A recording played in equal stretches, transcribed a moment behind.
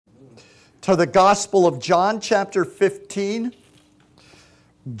to the Gospel of John, chapter 15.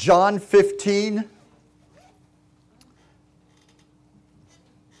 John 15,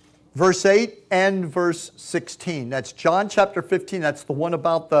 verse 8 and verse 16. That's John chapter 15. That's the one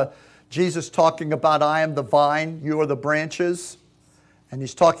about Jesus talking about, I am the vine, you are the branches. And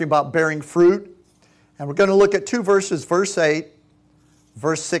he's talking about bearing fruit. And we're going to look at two verses, verse 8,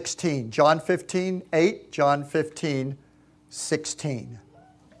 verse 16. John 15, 8, John 15, 16.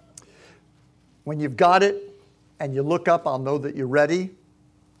 When you've got it and you look up, I'll know that you're ready.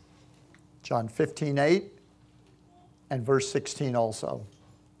 John 15, 8, and verse 16 also.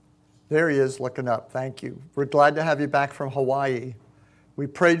 There he is looking up. Thank you. We're glad to have you back from Hawaii. We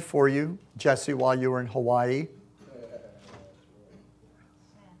prayed for you, Jesse, while you were in Hawaii.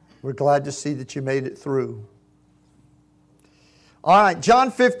 We're glad to see that you made it through. All right,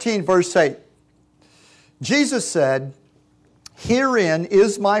 John 15, verse 8. Jesus said, herein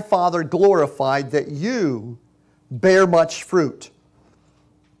is my Father glorified, that you bear much fruit.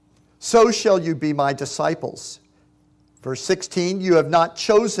 So shall you be my disciples. Verse 16, you have not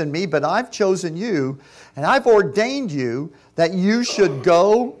chosen me, but I've chosen you, and I've ordained you that you should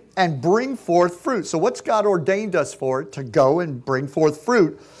go and bring forth fruit. So what's God ordained us for? To go and bring forth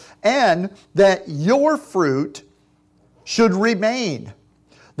fruit. And that your fruit should remain.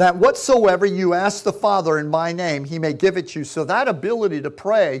 That whatsoever you ask the Father in my name, he may give it you. So that ability to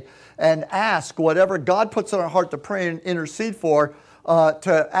pray and ask whatever God puts on our heart to pray and intercede for,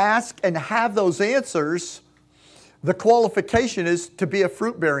 to ask and have those answers, the qualification is to be a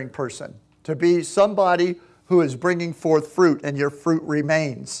fruit-bearing person, to be somebody who is bringing forth fruit and your fruit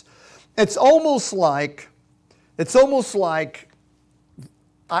remains. It's almost like,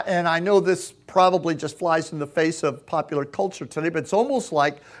 and I know this probably just flies in the face of popular culture today, but it's almost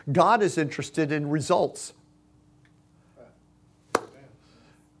like God is interested in results.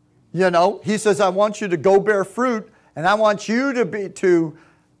 You know, he says, I want you to go bear fruit, and I want you to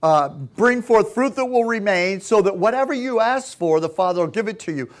bring forth fruit that will remain, so that whatever you ask for, the Father will give it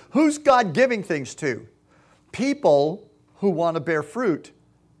to you. Who's God giving things to? People who want to bear fruit.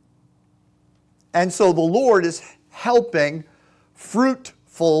 And so the Lord is helping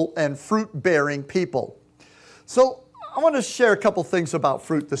fruitful and fruit-bearing people. So I want to share a couple things about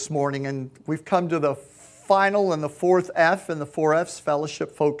fruit this morning, and we've come to the final and the fourth F in the 4Fs,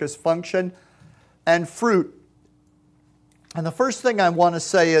 fellowship, focus, function, and fruit. And the first thing I want to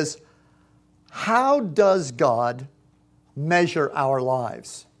say is, how does God measure our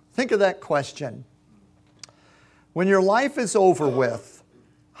lives? Think of that question. When your life is over with,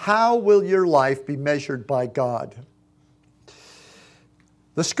 how will your life be measured by God?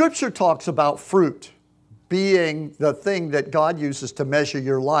 The Scripture talks about fruit being the thing that God uses to measure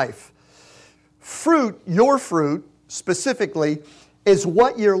your life. Fruit, your fruit specifically, is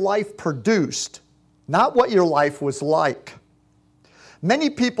what your life produced, not what your life was like. Many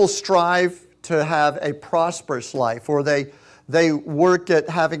people strive to have a prosperous life, or they work at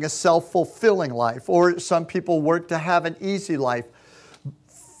having a self-fulfilling life, or some people work to have an easy life.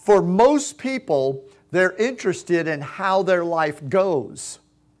 For most people, they're interested in how their life goes.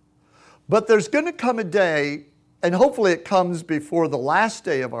 But there's going to come a day, and hopefully it comes before the last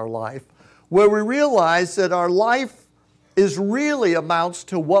day of our life, where we realize that our life is really amounts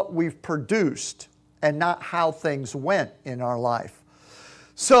to what we've produced and not how things went in our life.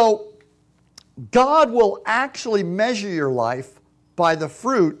 So God will actually measure your life by the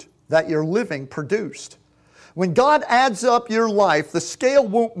fruit that your living produced. When God adds up your life, the scale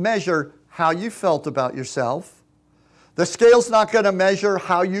won't measure how you felt about yourself. The scale's not going to measure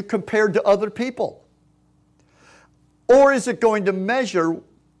how you compared to other people. Or is it going to measure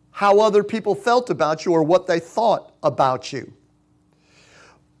how other people felt about you or what they thought about you?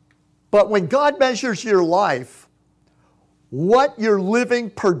 But when God measures your life, what your living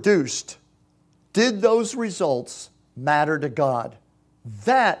produced, did those results matter to God?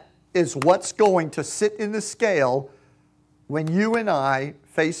 That is what's going to sit in the scale when you and I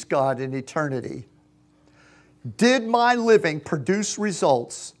face God in eternity. Did my living produce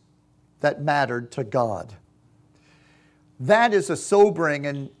results that mattered to God? That is a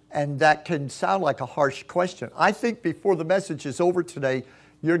sobering and that can sound like a harsh question. I think before the message is over today,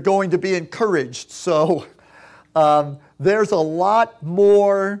 you're going to be encouraged. So there's a lot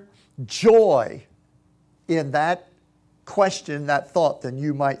more joy in that question, that thought, than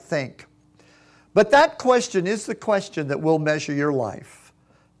you might think. But that question is the question that will measure your life.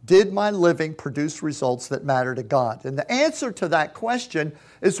 Did my living produce results that matter to God? And the answer to that question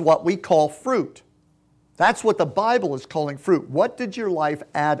is what we call fruit. That's what the Bible is calling fruit. What did your life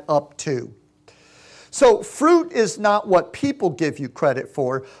add up to? So fruit is not what people give you credit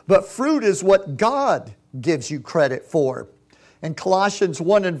for, but fruit is what God gives you credit for. In Colossians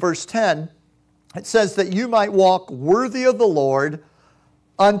 1 and verse 10, it says that you might walk worthy of the Lord,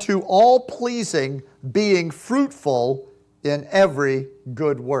 unto all pleasing, being fruitful in every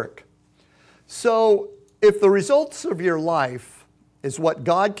good work. So if the results of your life is what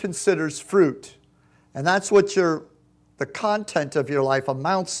God considers fruit, and that's what the content of your life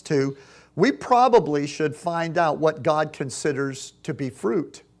amounts to, we probably should find out what God considers to be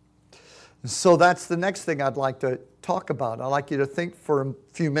fruit. So that's the next thing I'd like to talk about. I'd like you to think for a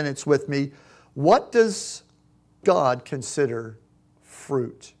few minutes with me. What does God consider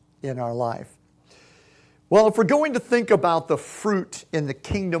fruit in our life? Well, if we're going to think about the fruit in the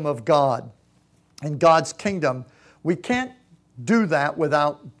kingdom of God, in God's kingdom, we can't do that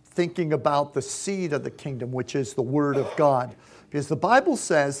without thinking about the seed of the kingdom, which is the Word of God. Because the Bible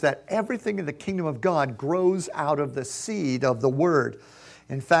says that everything in the kingdom of God grows out of the seed of the Word.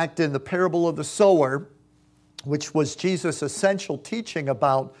 In fact, in the parable of the sower, which was Jesus' essential teaching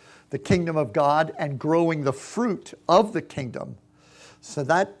about the kingdom of God and growing the fruit of the kingdom. So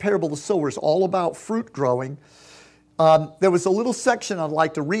that parable of the sower is all about fruit growing. There was a little section I'd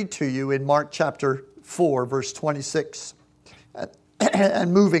like to read to you in Mark chapter 4, verse 26.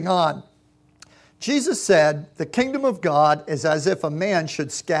 And moving on. Jesus said, the kingdom of God is as if a man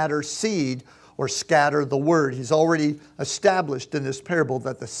should scatter seed or scatter the word. He's already established in this parable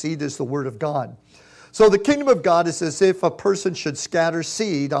that the seed is the word of God. So the kingdom of God is as if a person should scatter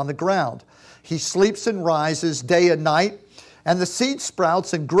seed on the ground. He sleeps and rises day and night, and the seed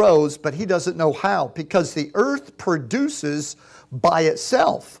sprouts and grows, but he doesn't know how, because the earth produces by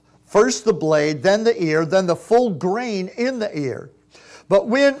itself. First the blade, then the ear, then the full grain in the ear. But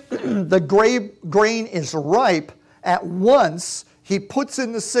when the grain is ripe, at once he puts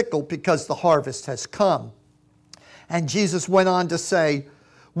in the sickle because the harvest has come. And Jesus went on to say,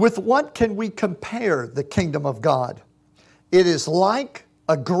 with what can we compare the kingdom of God? It is like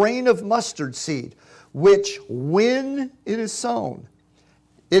a grain of mustard seed, which when it is sown,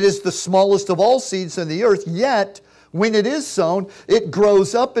 it is the smallest of all seeds in the earth, yet when it is sown, it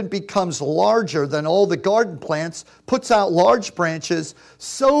grows up and becomes larger than all the garden plants, puts out large branches,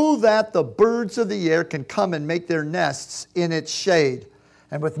 so that the birds of the air can come and make their nests in its shade.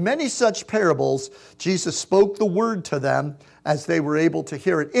 And with many such parables, Jesus spoke the word to them as they were able to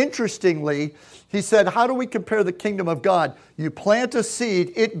hear it. Interestingly, he said, how do we compare the kingdom of God? You plant a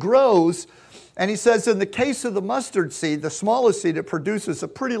seed, it grows, and he says in the case of the mustard seed, the smallest seed, it produces a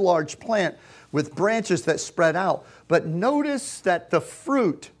pretty large plant with branches that spread out. But notice that the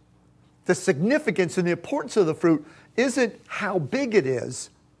fruit, the significance and the importance of the fruit isn't how big it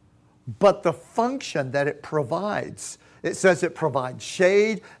is, but the function that it provides. It says it provides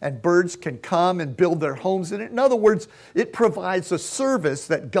shade and birds can come and build their homes in it. In other words, it provides a service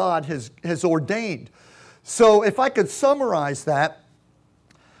that God has ordained. So if I could summarize that,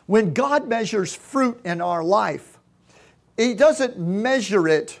 when God measures fruit in our life, He doesn't measure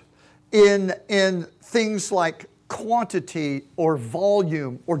it in things like quantity or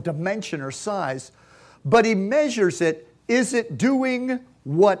volume or dimension or size, but He measures it, is it doing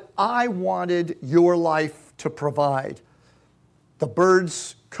what I wanted your life to provide? The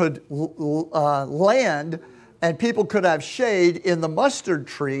birds could land and people could have shade in the mustard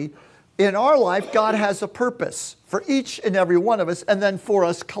tree. In our life, God has a purpose for each and every one of us and then for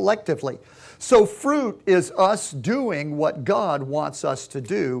us collectively. So fruit is us doing what God wants us to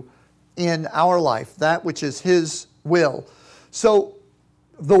do in our life, that which is His will. So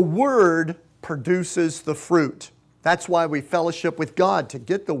the Word produces the fruit. That's why we fellowship with God, to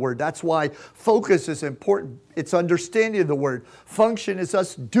get the Word. That's why focus is important. It's understanding the Word. Function is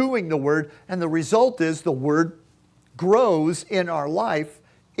us doing the Word, and the result is the Word grows in our life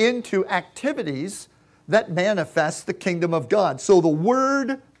into activities that manifest the kingdom of God. So the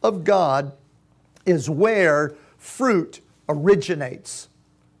Word of God is where fruit originates.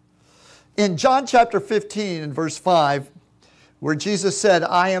 In John chapter 15 and verse 5, where Jesus said,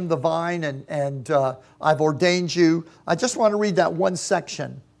 I am the vine and I've ordained you. I just want to read that one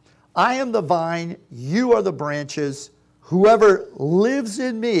section. I am the vine, you are the branches. Whoever lives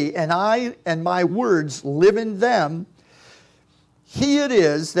in me and I and my words live in them, he it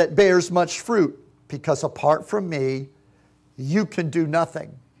is that bears much fruit, because apart from me, you can do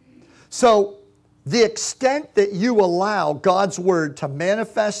nothing. So the extent that you allow God's word to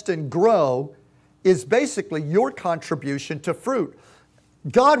manifest and grow is basically your contribution to fruit.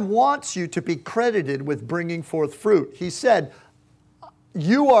 God wants you to be credited with bringing forth fruit. He said,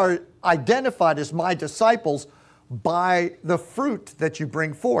 you are identified as my disciples by the fruit that you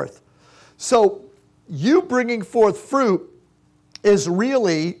bring forth. So you bringing forth fruit is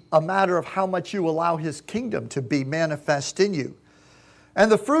really a matter of how much you allow His kingdom to be manifest in you.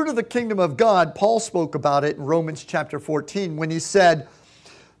 And the fruit of the kingdom of God, Paul spoke about it in Romans chapter 14 when he said,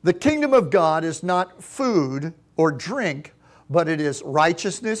 the kingdom of God is not food or drink, but it is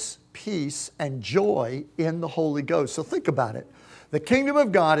righteousness, peace, and joy in the Holy Ghost. So think about it. The kingdom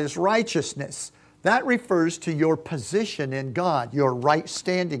of God is righteousness. That refers to your position in God, your right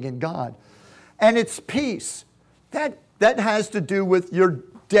standing in God. And it's peace. That has to do with your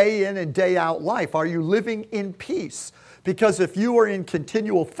day in and day out life. Are you living in peace? Because if you are in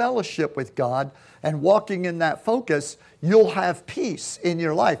continual fellowship with God and walking in that focus, you'll have peace in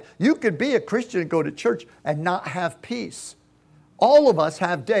your life. You could be a Christian and go to church and not have peace. All of us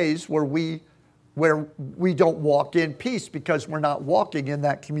have days where we don't walk in peace because we're not walking in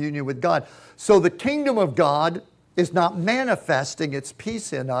that communion with God. So the kingdom of God is not manifesting its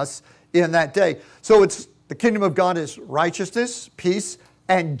peace in us in that day. So the kingdom of God is righteousness, peace,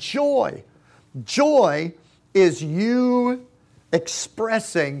 and joy. Joy is you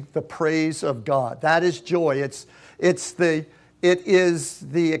expressing the praise of God. That is joy. It is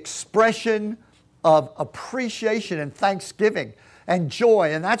the expression of appreciation and thanksgiving and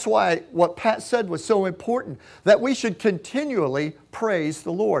joy. And that's why what Pat said was so important, that we should continually praise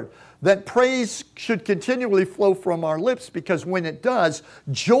the Lord. That praise should continually flow from our lips, because when it does,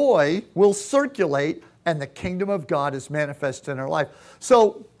 joy will circulate and the kingdom of God is manifest in our life.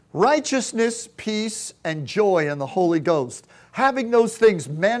 So righteousness, peace, and joy in the Holy Ghost, having those things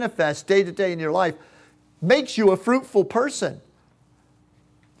manifest day to day in your life, makes you a fruitful person.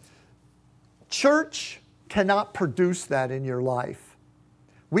 Church cannot produce that in your life.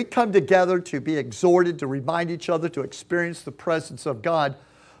 We come together to be exhorted, to remind each other, to experience the presence of God.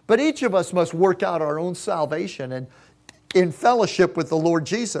 But each of us must work out our own salvation and in fellowship with the Lord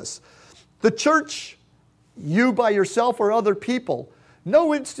Jesus. The church, you by yourself or other people,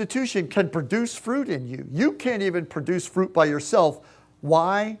 no institution can produce fruit in you. You can't even produce fruit by yourself.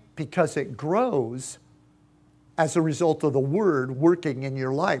 Why? Because it grows as a result of the Word working in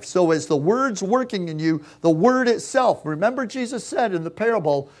your life. So as the Word's working in you, the Word itself, remember Jesus said in the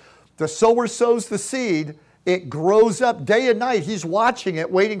parable, the sower sows the seed, it grows up day and night. He's watching it,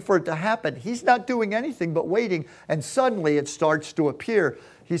 waiting for it to happen. He's not doing anything but waiting, and suddenly it starts to appear.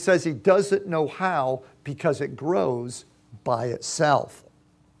 He says he doesn't know how, because it grows by itself.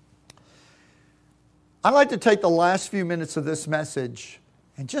 I'd like to take the last few minutes of this message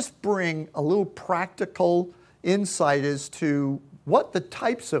and just bring a little practical insight as to what the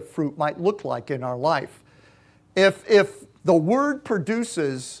types of fruit might look like in our life. If the Word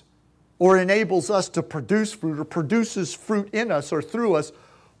produces or enables us to produce fruit or produces fruit in us or through us,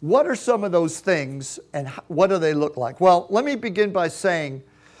 what are some of those things and what do they look like? Well, let me begin by saying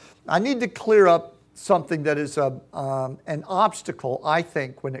I need to clear up something that is an obstacle, I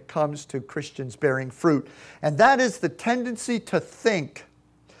think, when it comes to Christians bearing fruit. And that is the tendency to think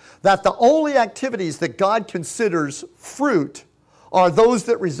that the only activities that God considers fruit are those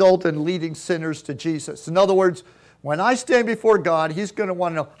that result in leading sinners to Jesus. In other words, when I stand before God, He's going to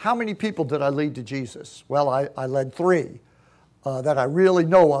want to know, how many people did I lead to Jesus? Well, I led 3 that I really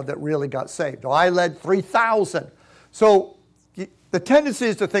know of that really got saved. Or I led 3,000. So the tendency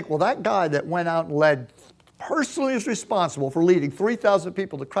is to think, well, that guy that went out and led personally is responsible for leading 3,000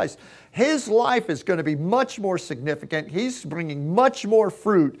 people to Christ. His life is going to be much more significant. He's bringing much more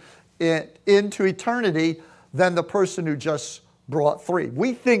fruit into eternity than the person who just brought 3.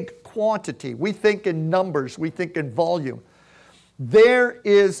 We think quantity. We think in numbers. We think in volume. There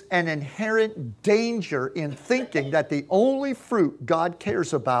is an inherent danger in thinking that the only fruit God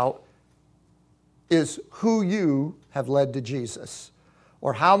cares about is who you have led to Jesus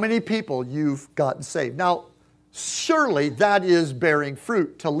or how many people you've gotten saved. Now, surely that is bearing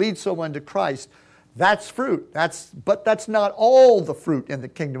fruit. To lead someone to Christ, that's fruit. But that's not all the fruit in the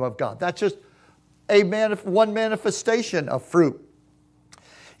kingdom of God. That's just one manifestation of fruit.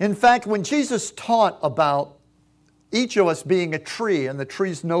 In fact, when Jesus taught about each of us being a tree and the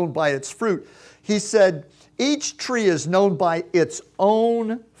tree's known by its fruit, He said, each tree is known by its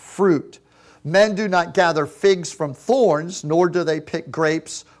own fruit. Men do not gather figs from thorns, nor do they pick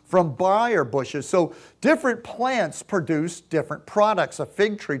grapes from briar bushes. So different plants produce different products. A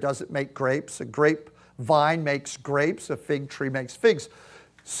fig tree doesn't make grapes. A grapevine makes grapes. A fig tree makes figs.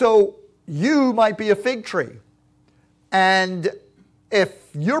 So you might be a fig tree. And if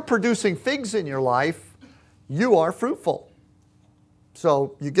you're producing figs in your life, you are fruitful.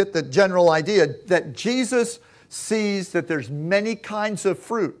 So you get the general idea that Jesus sees that there's many kinds of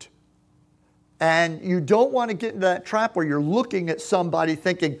fruit. And you don't want to get into that trap where you're looking at somebody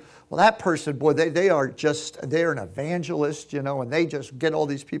thinking, well, that person, boy, they're an evangelist, and they just get all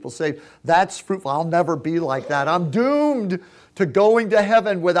these people saved. That's fruitful. I'll never be like that. I'm doomed to going to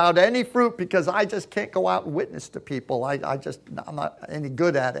heaven without any fruit because I just can't go out and witness to people. I'm not any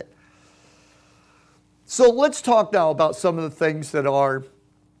good at it. So let's talk now about some of the things that are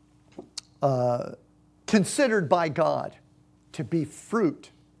considered by God to be fruit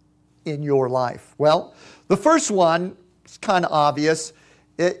in your life. Well, the first one is kind of obvious.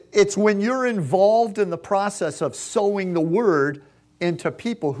 It's when you're involved in the process of sowing the word into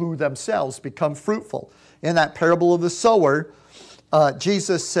people who themselves become fruitful. In that parable of the sower,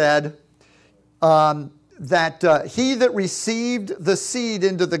 Jesus said that he that received the seed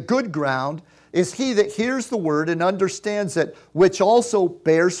into the good ground is he that hears the word and understands it, which also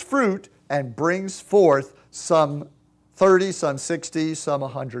bears fruit and brings forth some 30, some 60, some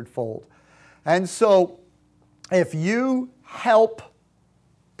 100-fold. And so if you help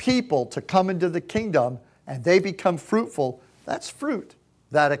people to come into the kingdom and they become fruitful, that's fruit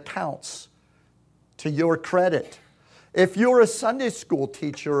that accounts to your credit. If you're a Sunday school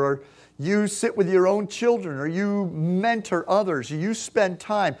teacher, or you sit with your own children, or you mentor others, or you spend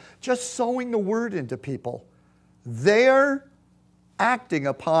time just sowing the word into people, they're acting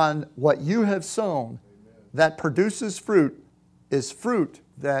upon what you have sown. That produces fruit is fruit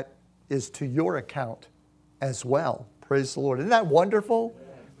that is to your account as well. Praise the Lord. Isn't that wonderful?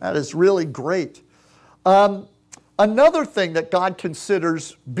 That is really great. Another thing that God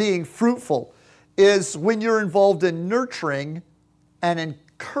considers being fruitful is when you're involved in nurturing and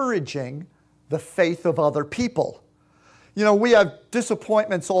encouraging the faith of other people. We have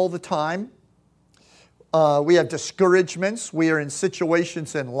disappointments all the time. We have discouragements. We are in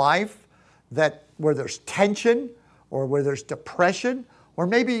situations in life where there's tension, or where there's depression, or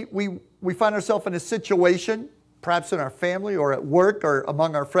maybe we find ourselves in a situation, perhaps in our family or at work or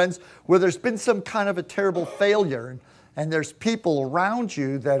among our friends, where there's been some kind of a terrible failure, and there's people around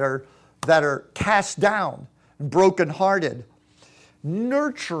you that are cast down and brokenhearted.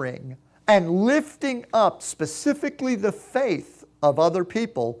 Nurturing and lifting up specifically the faith of other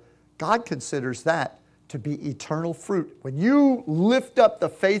people, God considers that to be eternal fruit. When you lift up the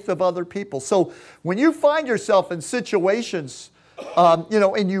faith of other people. So when you find yourself in situations,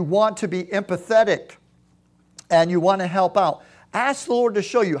 and you want to be empathetic, and you want to help out, ask the Lord to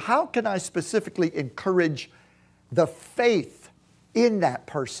show you, how can I specifically encourage the faith in that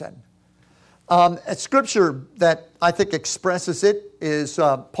person? A scripture that I think expresses it is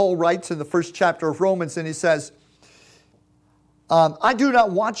Paul writes in the first chapter of Romans, and he says, I do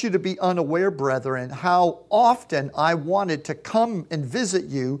not want you to be unaware, brethren, how often I wanted to come and visit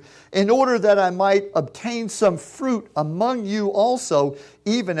you in order that I might obtain some fruit among you also,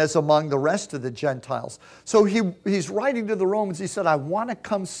 even as among the rest of the Gentiles. So he's writing to the Romans. He said, I want to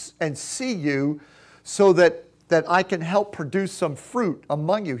come and see you so that I can help produce some fruit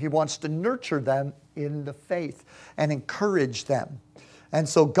among you. He wants to nurture them in the faith and encourage them. And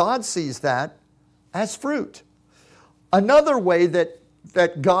so God sees that as fruit. Another way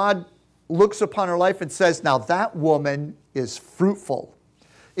that God looks upon our life and says, now that woman is fruitful,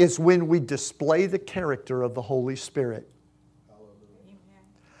 is when we display the character of the Holy Spirit. Hallelujah.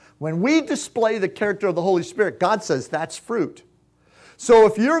 When we display the character of the Holy Spirit, God says that's fruit. So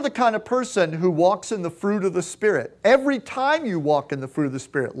if you're the kind of person who walks in the fruit of the Spirit, every time you walk in the fruit of the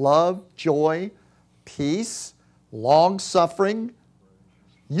Spirit, love, joy, peace, long-suffering,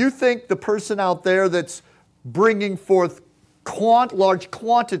 you think the person out there that's bringing forth large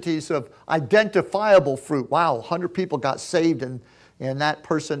quantities of identifiable fruit. Wow, 100 people got saved, and that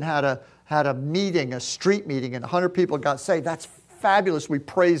person had a meeting, a street meeting, and 100 people got saved. That's fabulous. We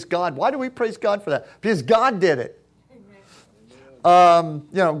praise God. Why do we praise God for that? Because God did it.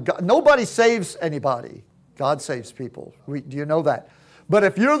 Nobody saves anybody. God saves people. Do you know that? But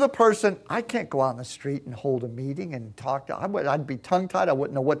if you're the person, I can't go out on the street and hold a meeting and talk. I'd be tongue-tied. I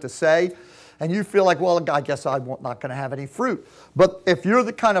wouldn't know what to say. And you feel like, well, I guess I'm not going to have any fruit. But if you're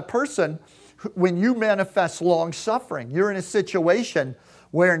the kind of person, when you manifest long-suffering, you're in a situation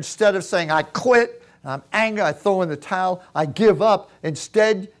where instead of saying, I quit, I'm angry, I throw in the towel, I give up,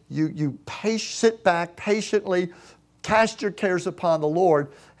 instead you sit back patiently, cast your cares upon the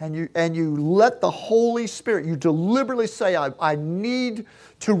Lord, and you let the Holy Spirit, you deliberately say, I need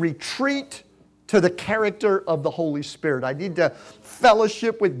to retreat to the character of the Holy Spirit. I need to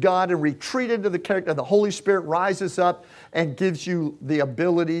fellowship with God and retreat into the character. The Holy Spirit rises up and gives you the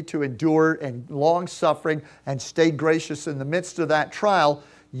ability to endure and long-suffering and stay gracious in the midst of that trial.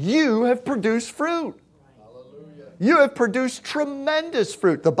 You have produced fruit. Hallelujah. You have produced tremendous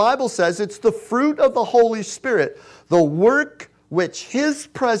fruit. The Bible says it's the fruit of the Holy Spirit, the work which His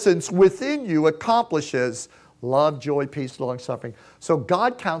presence within you accomplishes love, joy, peace, long-suffering. So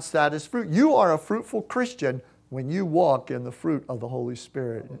God counts that as fruit. You are a fruitful Christian when you walk in the fruit of the Holy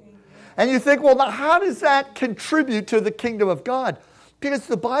Spirit. And you think, well, now how does that contribute to the kingdom of God? Because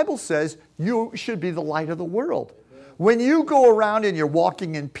the Bible says you should be the light of the world. When you go around and you're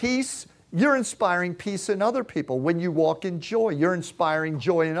walking in peace, you're inspiring peace in other people. When you walk in joy, you're inspiring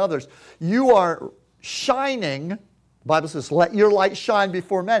joy in others. You are shining. The Bible says, let your light shine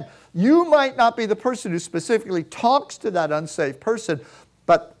before men. You might not be the person who specifically talks to that unsaved person,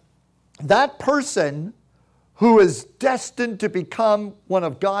 but that person who is destined to become one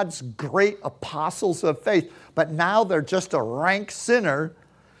of God's great apostles of faith, but now they're just a rank sinner,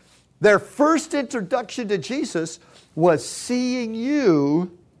 their first introduction to Jesus was seeing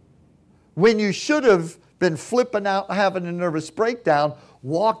you when you should have been flipping out, having a nervous breakdown,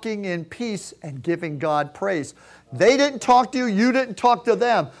 walking in peace and giving God praise. They didn't talk to you, you didn't talk to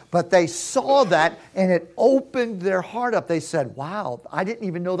them, but they saw that and it opened their heart up. They said, wow, I didn't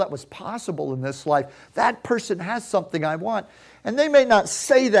even know that was possible in this life. That person has something I want. And they may not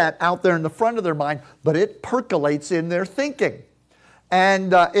say that out there in the front of their mind, but it percolates in their thinking.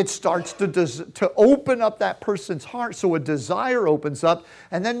 And it starts to open up that person's heart, so a desire opens up.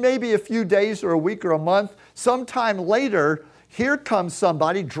 And then maybe a few days or a week or a month, sometime later, here comes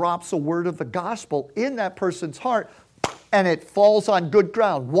somebody, drops a word of the gospel in that person's heart, and it falls on good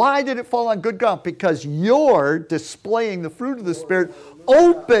ground. Why did it fall on good ground? Because you're displaying the fruit of the Spirit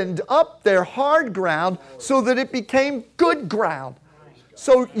opened up their hard ground so that it became good ground.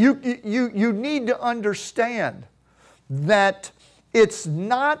 So you need to understand that it's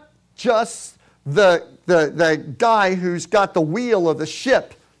not just the guy who's got the wheel of the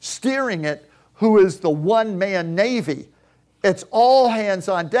ship steering it who is the one-man navy. It's all hands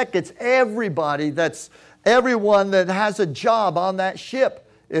on deck. It's everybody everyone that has a job on that ship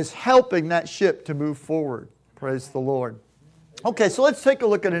is helping that ship to move forward. Praise the Lord. Okay, so let's take a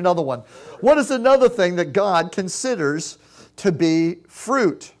look at another one. What is another thing that God considers to be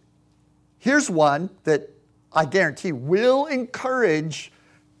fruit? Here's one that I guarantee will encourage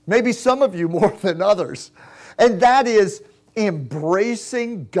maybe some of you more than others. And that is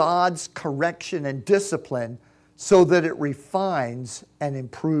embracing God's correction and discipline so that it refines and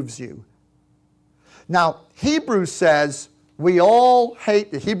improves you. Now, Hebrews says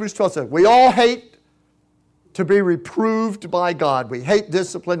Hebrews 12 says, we all hate to be reproved by God. We hate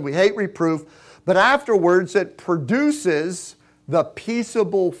discipline, we hate reproof, but afterwards it produces the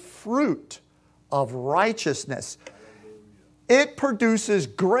peaceable fruit of righteousness. It produces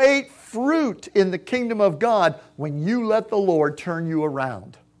great fruit in the kingdom of God when you let the Lord turn you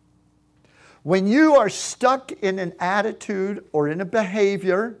around. When you are stuck in an attitude or in a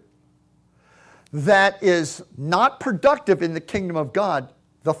behavior that is not productive in the kingdom of God,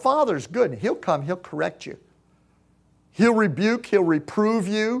 the Father's good. He'll come, He'll correct you. He'll rebuke, He'll reprove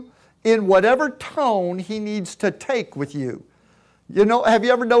you in whatever tone He needs to take with you. You know, have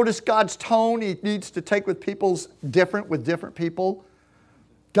you ever noticed God's tone He needs to take with people's different with different people?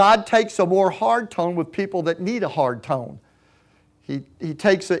 God takes a more hard tone with people that need a hard tone. He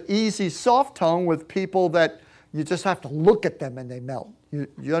takes an easy, soft tone with people that you just have to look at them and they melt.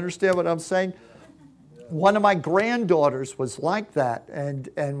 You understand what I'm saying? One of my granddaughters was like that,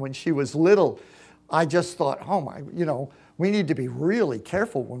 and when she was little, I just thought, oh my, we need to be really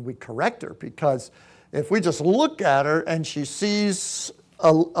careful when we correct her, because if we just look at her and she sees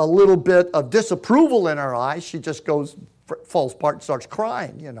a little bit of disapproval in her eyes, she just falls apart and starts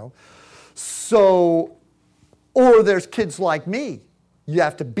crying, So, or there's kids like me. You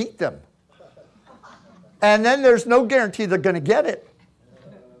have to beat them. And then there's no guarantee they're going to get it.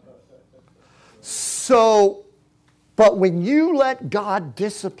 So, but when you let God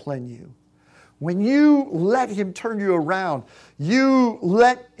discipline you, when you let Him turn you around, you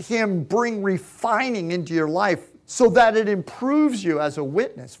let Him bring refining into your life so that it improves you as a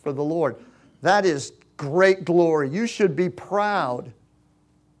witness for the Lord. That is great glory. You should be proud.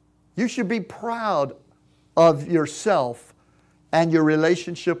 You should be proud of yourself and your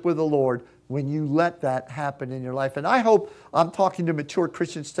relationship with the Lord when you let that happen in your life. And I hope I'm talking to mature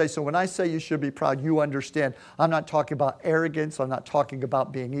Christians today, so when I say you should be proud, you understand. I'm not talking about arrogance. I'm not talking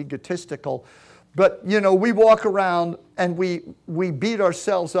about being egotistical. But, we walk around and we beat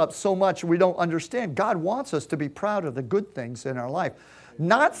ourselves up so much we don't understand. God wants us to be proud of the good things in our life.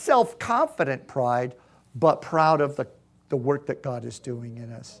 Not self-confident pride, but proud of the work that God is doing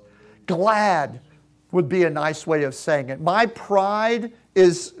in us. Glad would be a nice way of saying it. My pride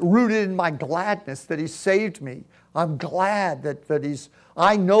is rooted in my gladness that He saved me. I'm glad that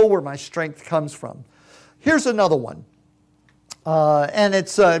I know where my strength comes from. Here's another one. And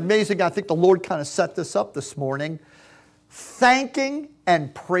it's amazing. I think the Lord kind of set this up this morning. Thanking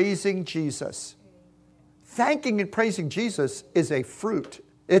and praising Jesus. Thanking and praising Jesus is a fruit.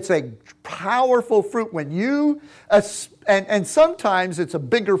 It's a powerful fruit when you, and sometimes it's a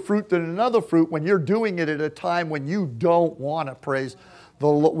bigger fruit than another fruit when you're doing it at a time when you don't want to praise the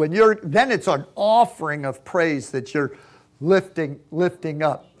Lord. Then it's an offering of praise that you're lifting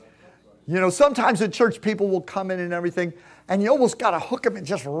up. You know, sometimes in church people will come in and everything, and you almost got to hook them and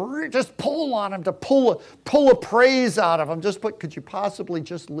just pull on them to pull a praise out of them. Could you possibly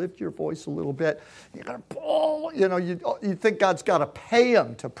just lift your voice a little bit? You got to pull. You know, you think God's got to pay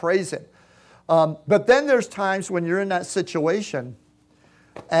them to praise Him, but then there's times when you're in that situation,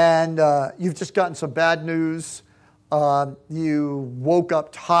 and you've just gotten some bad news. You woke up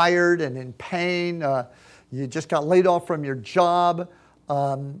tired and in pain. You just got laid off from your job.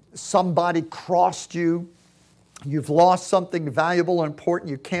 Somebody crossed you. You've lost something valuable and important.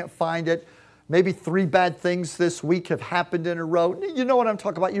 You can't find it. Maybe 3 bad things this week have happened in a row. You know what I'm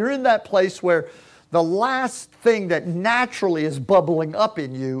talking about. You're in that place where the last thing that naturally is bubbling up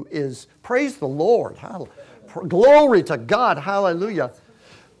in you is praise the Lord. Glory to God. Hallelujah.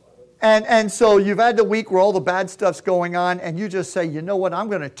 And so you've had the week where all the bad stuff's going on, and you just say, you know what, I'm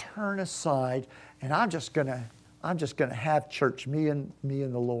going to turn aside, and I'm just going to have church, me and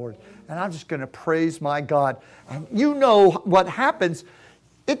the Lord. And I'm just going to praise my God. And you know what happens.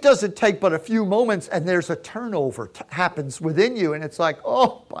 It doesn't take but a few moments, and there's a turnover happens within you. And it's like,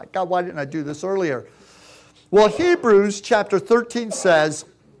 oh my God, why didn't I do this earlier? Well, Hebrews chapter 13 says,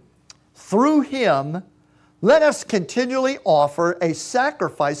 through Him, let us continually offer a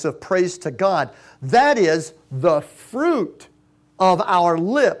sacrifice of praise to God. That is the fruit of our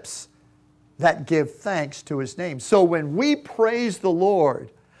lips that give thanks to His name. So when we praise the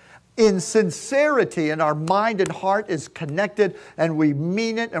Lord in sincerity and our mind and heart is connected and we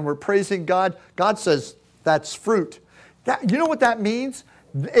mean it and we're praising God, God says that's fruit. You know what that means?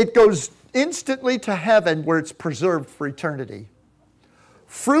 It goes instantly to heaven where it's preserved for eternity.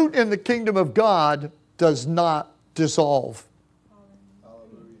 Fruit in the kingdom of God does not dissolve.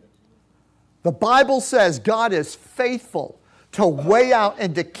 The Bible says God is faithful to weigh out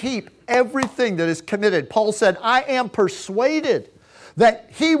and to keep everything that is committed. Paul said, I am persuaded that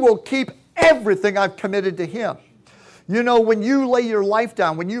He will keep everything I've committed to Him. You know, when you lay your life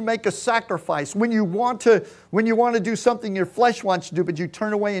down, when you make a sacrifice, when you want to do something your flesh wants you to do, but you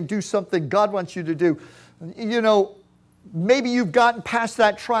turn away and do something God wants you to do, you know, maybe you've gotten past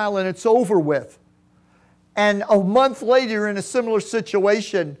that trial and it's over with. And a month later you're in a similar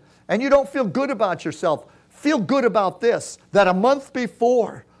situation and you don't feel good about yourself. Feel good about this, that a month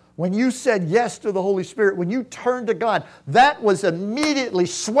before, when you said yes to the Holy Spirit, when you turned to God, that was immediately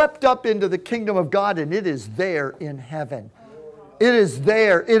swept up into the kingdom of God, and it is there in heaven. It is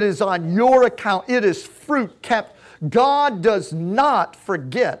there. It is on your account. It is fruit kept. God does not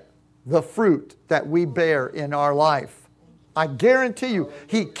forget the fruit that we bear in our life. I guarantee you,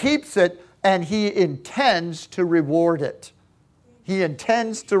 He keeps it and He intends to reward it. He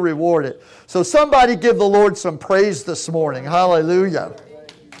intends to reward it. So somebody give the Lord some praise this morning. Hallelujah.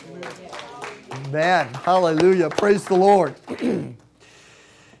 Amen. Hallelujah. Praise the Lord.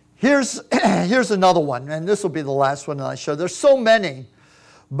 Here's another one, and this will be the last one that I show. There's so many,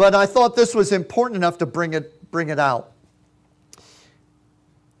 but I thought this was important enough to bring it out.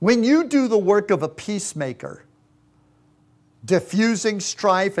 When you do the work of a peacemaker, diffusing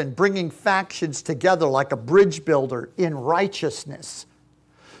strife and bringing factions together like a bridge builder in righteousness,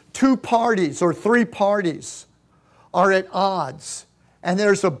 2 parties or 3 parties are at odds, and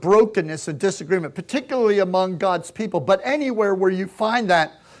there's a brokenness and disagreement, particularly among God's people, but anywhere where you find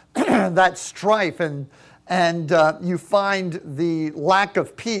that that strife and you find the lack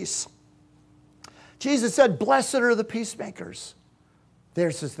of peace. Jesus said, blessed are the peacemakers.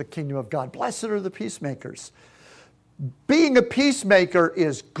 Theirs is the kingdom of God. Blessed are the peacemakers. Being a peacemaker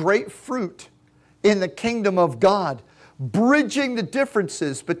is great fruit in the kingdom of God, bridging the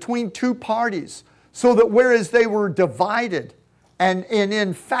differences between 2 parties so that whereas they were divided and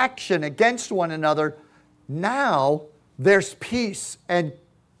in faction against one another, now there's peace and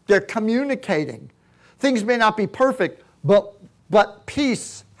they're communicating. Things may not be perfect, but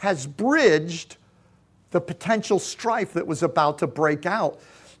peace has bridged the potential strife that was about to break out.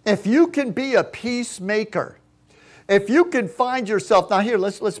 If you can be a peacemaker, if you can find yourself, now here,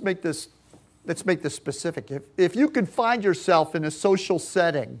 let's make this specific. If you can find yourself in a social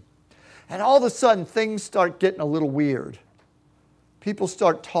setting and all of a sudden things start getting a little weird. People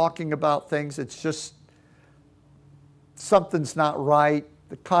start talking about things. It's just something's not right.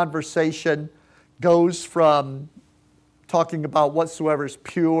 The conversation goes from talking about whatsoever is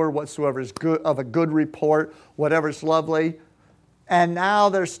pure, whatsoever is good, of a good report, whatever is lovely. And now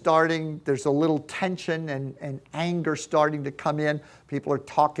there's a little tension and anger starting to come in. People are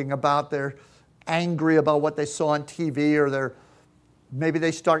talking about, they're angry about what they saw on TV, or maybe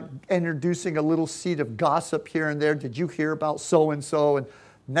they start introducing a little seed of gossip here and there. Did you hear about so-and-so? And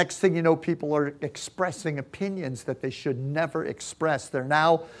next thing you know, people are expressing opinions that they should never express. They're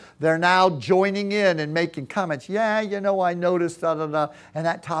now joining in and making comments. Yeah, I noticed, and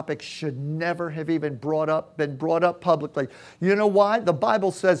that topic should never have even been brought up publicly. You know why? The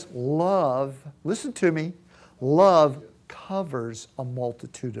Bible says love, listen to me, love covers a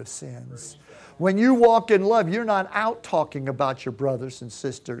multitude of sins. When you walk in love, you're not out talking about your brothers and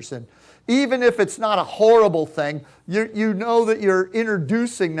sisters. And even if it's not a horrible thing, you know that you're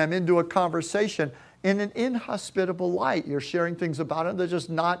introducing them into a conversation in an inhospitable light. You're sharing things about them that are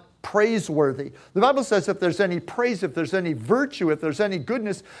just not praiseworthy. The Bible says if there's any praise, if there's any virtue, if there's any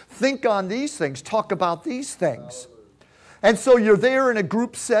goodness, think on these things, talk about these things. And so you're there in a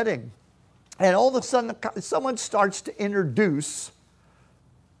group setting, and all of a sudden someone starts to introduce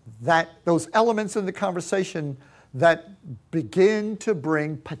those elements in the conversation that begin to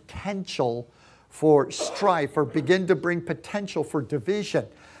bring potential for strife, or begin to bring potential for division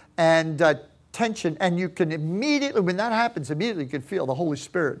and tension. And you can immediately, when that happens, immediately you can feel the Holy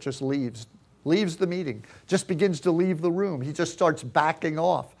Spirit just leaves the meeting, just begins to leave the room. He just starts backing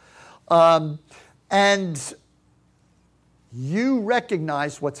off. And you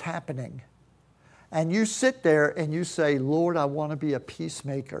recognize what's happening. And you sit there and you say, Lord, I want to be a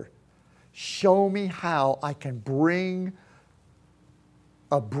peacemaker. Show me how I can bring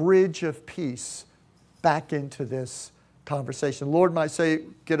a bridge of peace back into this conversation. Lord might say,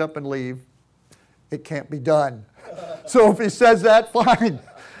 get up and leave. It can't be done. So if he says that, fine.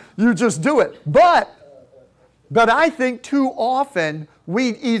 You just do it. But I think too often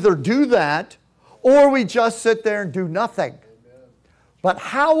we either do that or we just sit there and do nothing. But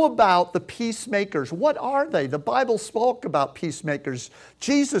how about the peacemakers? What are they? The Bible spoke about peacemakers.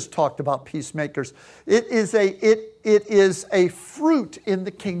 Jesus talked about peacemakers. It is a fruit in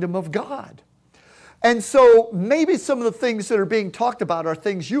the kingdom of God. And so maybe some of the things that are being talked about are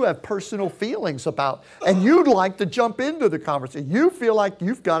things you have personal feelings about, and you'd like to jump into the conversation. You feel like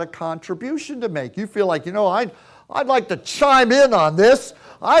you've got a contribution to make. You feel like, I'd like to chime in on this.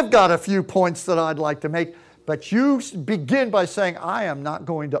 I've got a few points that I'd like to make. But you begin by saying, I am not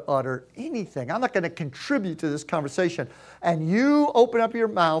going to utter anything. I'm not going to contribute to this conversation. And you open up your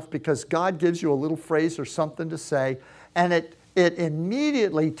mouth because God gives you a little phrase or something to say, and it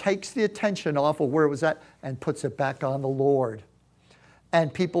immediately takes the attention off of where it was at and puts it back on the Lord.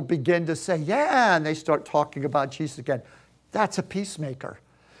 And people begin to say, yeah, and they start talking about Jesus again. That's a peacemaker.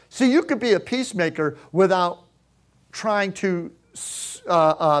 See, you could be a peacemaker without trying to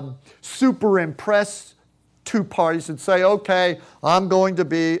superimpress two parties and say, okay, I'm going to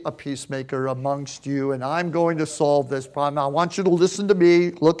be a peacemaker amongst you and I'm going to solve this problem. I want you to listen to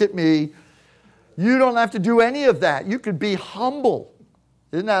me, look at me. You don't have to do any of that. You could be humble.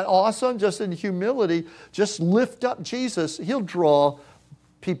 Isn't that awesome? Just in humility, just lift up Jesus. He'll draw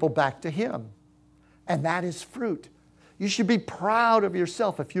people back to Him. And that is fruit. You should be proud of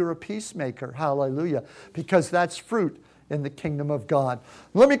yourself if you're a peacemaker. Hallelujah. Because that's fruit in the kingdom of God.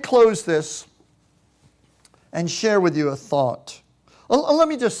 Let me close this and share with you a thought. Let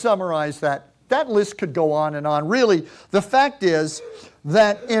me just summarize that. That list could go on and on. Really, the fact is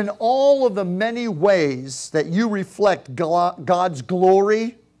that in all of the many ways that you reflect God's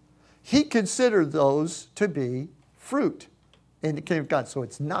glory, He considered those to be fruit in the kingdom of God. So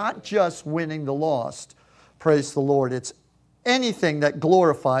it's not just winning the lost, praise the Lord. It's anything that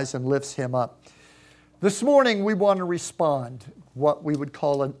glorifies and lifts Him up. This morning we want to respond, what we would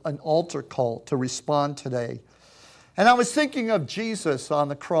call an altar call to respond today. And I was thinking of Jesus on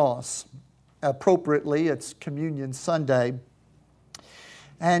the cross. Appropriately, it's Communion Sunday.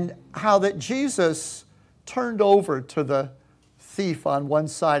 And how that Jesus turned over to the thief on one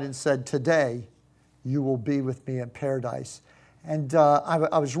side and said, today you will be with me in paradise. And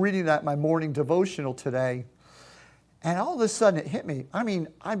I was reading that in my morning devotional today. And all of a sudden it hit me. I mean,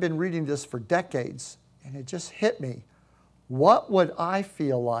 I've been reading this for decades. And it just hit me. What would I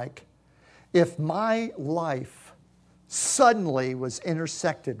feel like if my life suddenly was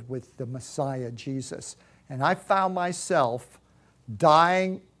intersected with the Messiah, Jesus, and I found myself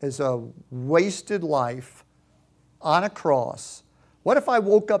dying as a wasted life on a cross? What if I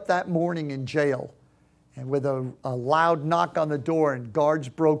woke up that morning in jail and with a loud knock on the door and guards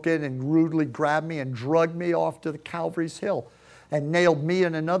broke in and rudely grabbed me and dragged me off to the Calvary's Hill? and nailed me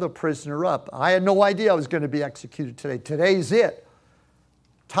and another prisoner up. I had no idea I was going to be executed today. Today's it.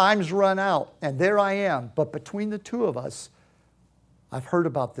 Time's run out, and there I am. But between the two of us, I've heard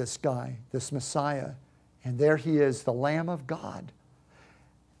about this guy, this Messiah, and there he is, the Lamb of God.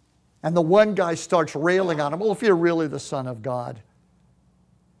 And the one guy starts railing on him, well, if you're really the Son of God.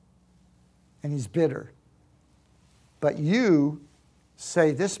 And he's bitter. But you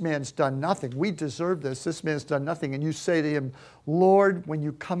say, this man's done nothing. We deserve this. This man's done nothing. And you say to him, Lord, when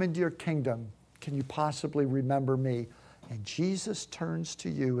you come into your kingdom, can you possibly remember me? And Jesus turns to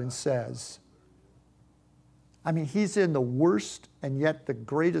you and says, I mean, he's in the worst and yet the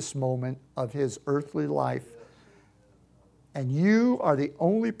greatest moment of his earthly life. And you are the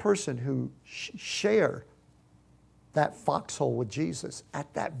only person who share that foxhole with Jesus.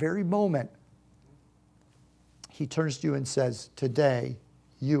 At that very moment, he turns to you and says, today,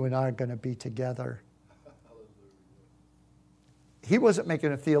 you and I are going to be together. He wasn't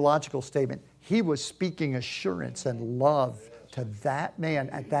making a theological statement. He was speaking assurance and love to that man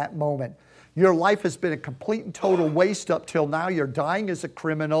at that moment. Your life has been a complete and total waste up till now. You're dying as a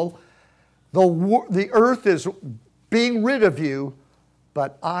criminal. The earth is being rid of you,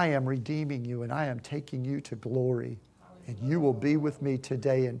 but I am redeeming you and I am taking you to glory. And you will be with me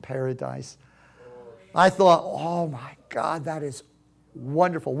today in paradise. I thought, oh my God, that is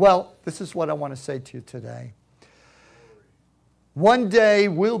wonderful. Well, this is what I want to say to you today. One day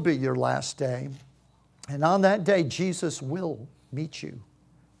will be your last day. And on that day, Jesus will meet you.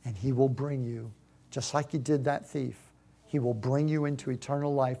 And he will bring you, just like he did that thief. He will bring you into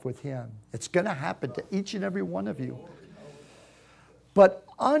eternal life with him. It's going to happen to each and every one of you. But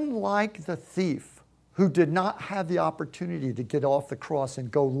unlike the thief, who did not have the opportunity to get off the cross and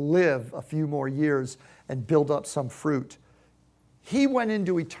go live a few more years and build up some fruit, he went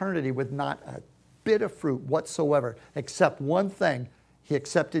into eternity with not a bit of fruit whatsoever, except one thing. He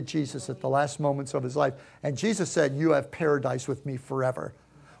accepted Jesus at the last moments of his life. And Jesus said, you have paradise with me forever.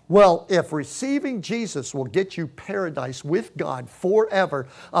 Well, if receiving Jesus will get you paradise with God forever,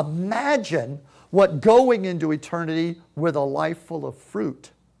 imagine what going into eternity with a life full of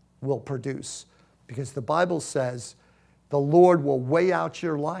fruit will produce. Because the Bible says the Lord will weigh out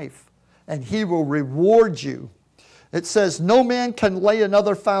your life and he will reward you. It says, no man can lay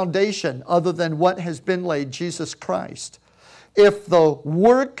another foundation other than what has been laid, Jesus Christ. If the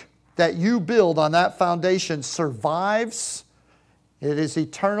work that you build on that foundation survives, it is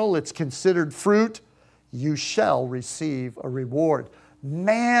eternal, it's considered fruit, you shall receive a reward.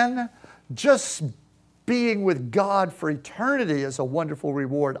 Man, just being with God for eternity is a wonderful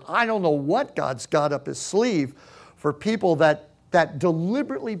reward. I don't know what God's got up his sleeve for people that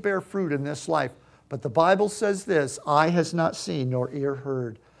deliberately bear fruit in this life. But the Bible says this, eye has not seen nor ear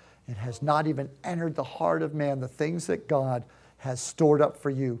heard. It has not even entered the heart of man, the things that God has stored up for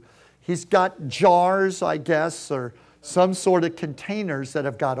you. He's got jars, I guess, or some sort of containers that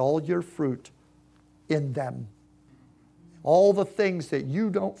have got all your fruit in them. All the things that you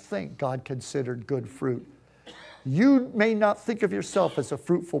don't think God considered good fruit. You may not think of yourself as a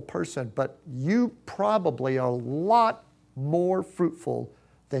fruitful person, but you probably are a lot more fruitful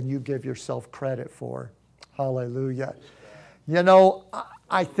than you give yourself credit for. Hallelujah. You know,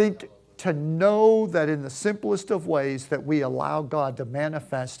 I think to know that in the simplest of ways that we allow God to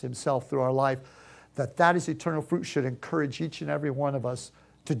manifest himself through our life, that is eternal fruit should encourage each and every one of us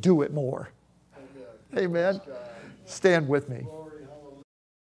to do it more. Amen. Stand with me.